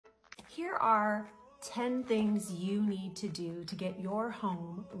Here are 10 things you need to do to get your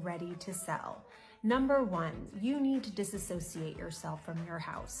home ready to sell. Number 1, you need to disassociate yourself from your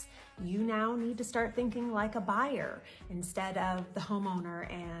house. You now need to start thinking like a buyer instead of the homeowner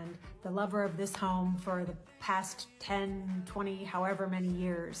and the lover of this home for the past 10, 20, however many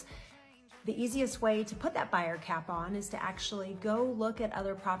years. The easiest way to put that buyer cap on is to actually go look at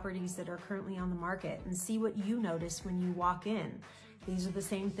other properties that are currently on the market and see what you notice when you walk in. These are the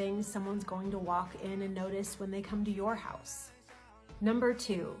same things someone's going to walk in and notice when they come to your house. Number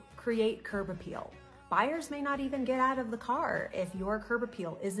 2, create curb appeal. Buyers may not even get out of the car if your curb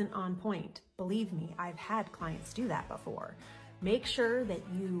appeal isn't on point. Believe me, I've had clients do that before. Make sure that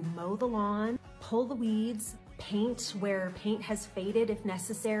you mow the lawn, pull the weeds, paint where paint has faded if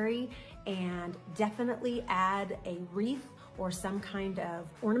necessary, and definitely add a wreath or some kind of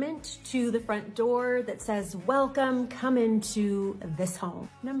ornament to the front door that says, "Welcome, come into this home."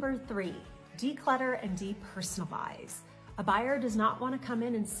 Number 3, declutter and depersonalize. A buyer does not want to come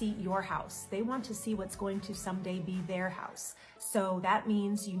in and see your house. They want to see what's going to someday be their house. So that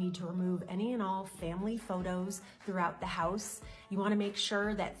means you need to remove any and all family photos throughout the house. You want to make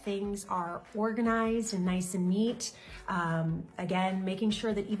sure that things are organized and nice and neat. Again, making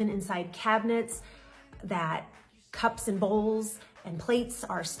sure that even inside cabinets, that cups and bowls and plates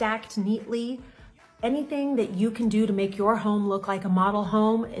are stacked neatly. Anything that you can do to make your home look like a model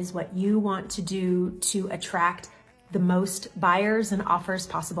home is what you want to do to attract the most buyers and offers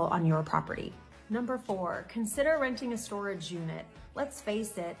possible on your property. Number 4, consider renting a storage unit. Let's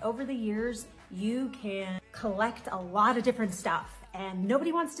face it, over the years, you can collect a lot of different stuff and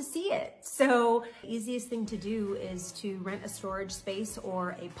nobody wants to see it. So the easiest thing to do is to rent a storage space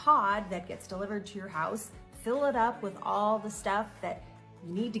or a pod that gets delivered to your house, fill it up with all the stuff that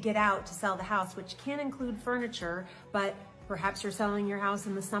you need to get out to sell the house, which can include furniture, but perhaps you're selling your house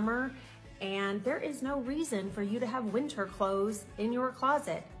in the summer and there is no reason for you to have winter clothes in your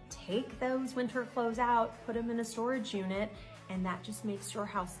closet. Take those winter clothes out, put them in a storage unit, and that just makes your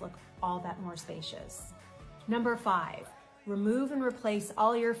house look all that more spacious. Number 5, remove and replace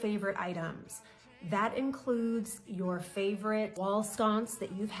all your favorite items. That includes your favorite wall sconce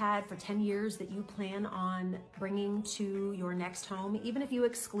that you've had for 10 years that you plan on bringing to your next home. Even if you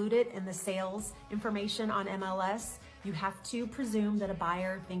exclude it in the sales information on MLS, you have to presume that a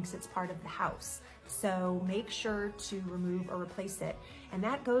buyer thinks it's part of the house. So make sure to remove or replace it. And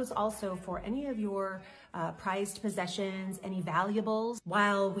that goes also for any of your prized possessions, any valuables.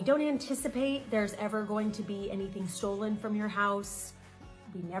 While we don't anticipate there's ever going to be anything stolen from your house,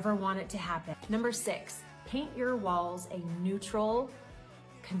 we never want it to happen. Number 6, paint your walls a neutral,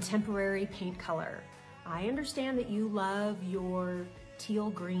 contemporary paint color. I understand that you love your teal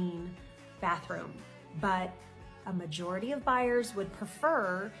green bathroom, but a majority of buyers would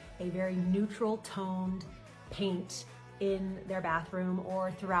prefer a very neutral toned paint in their bathroom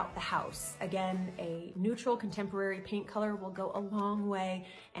or throughout the house. Again, a neutral contemporary paint color will go a long way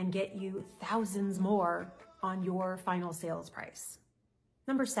and get you thousands more on your final sales price.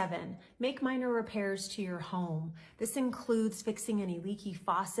 Number 7, make minor repairs to your home. This includes fixing any leaky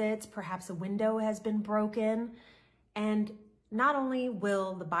faucets, perhaps a window has been broken, and not only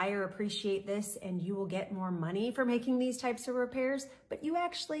will the buyer appreciate this and you will get more money for making these types of repairs, but you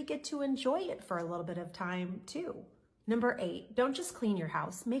actually get to enjoy it for a little bit of time too. Number 8, don't just clean your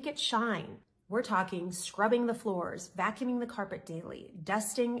house, make it shine. We're talking scrubbing the floors, vacuuming the carpet daily,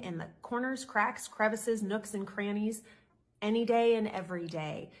 dusting in the corners, cracks, crevices, nooks, and crannies any day and every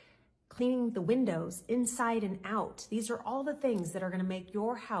day. Cleaning the windows inside and out. These are all the things that are going to make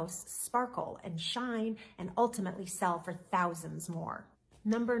your house sparkle and shine and ultimately sell for thousands more.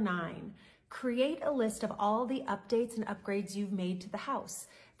 Number 9, create a list of all the updates and upgrades you've made to the house.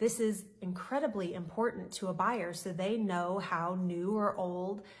 This is incredibly important to a buyer so they know how new or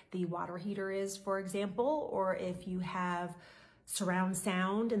old the water heater is, for example, or if you have surround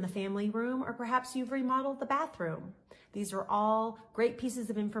sound in the family room, or perhaps you've remodeled the bathroom. These are all great pieces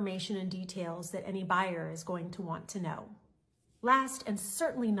of information and details that any buyer is going to want to know. Last and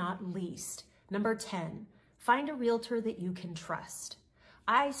certainly not least, number 10, find a realtor that you can trust.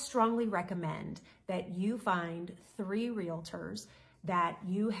 I strongly recommend that you find 3 realtors that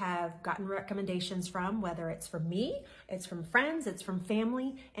you have gotten recommendations from, whether it's from me, it's from friends, it's from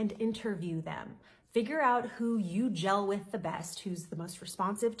family, and interview them. Figure out who you gel with the best, who's the most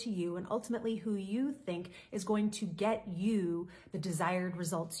responsive to you, and ultimately who you think is going to get you the desired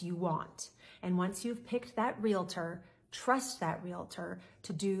results you want. And once you've picked that realtor, trust that realtor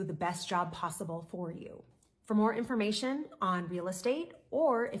to do the best job possible for you. For more information on real estate,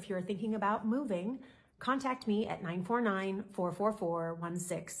 or if you're thinking about moving, contact me at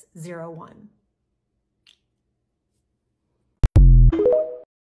 949-444-1601.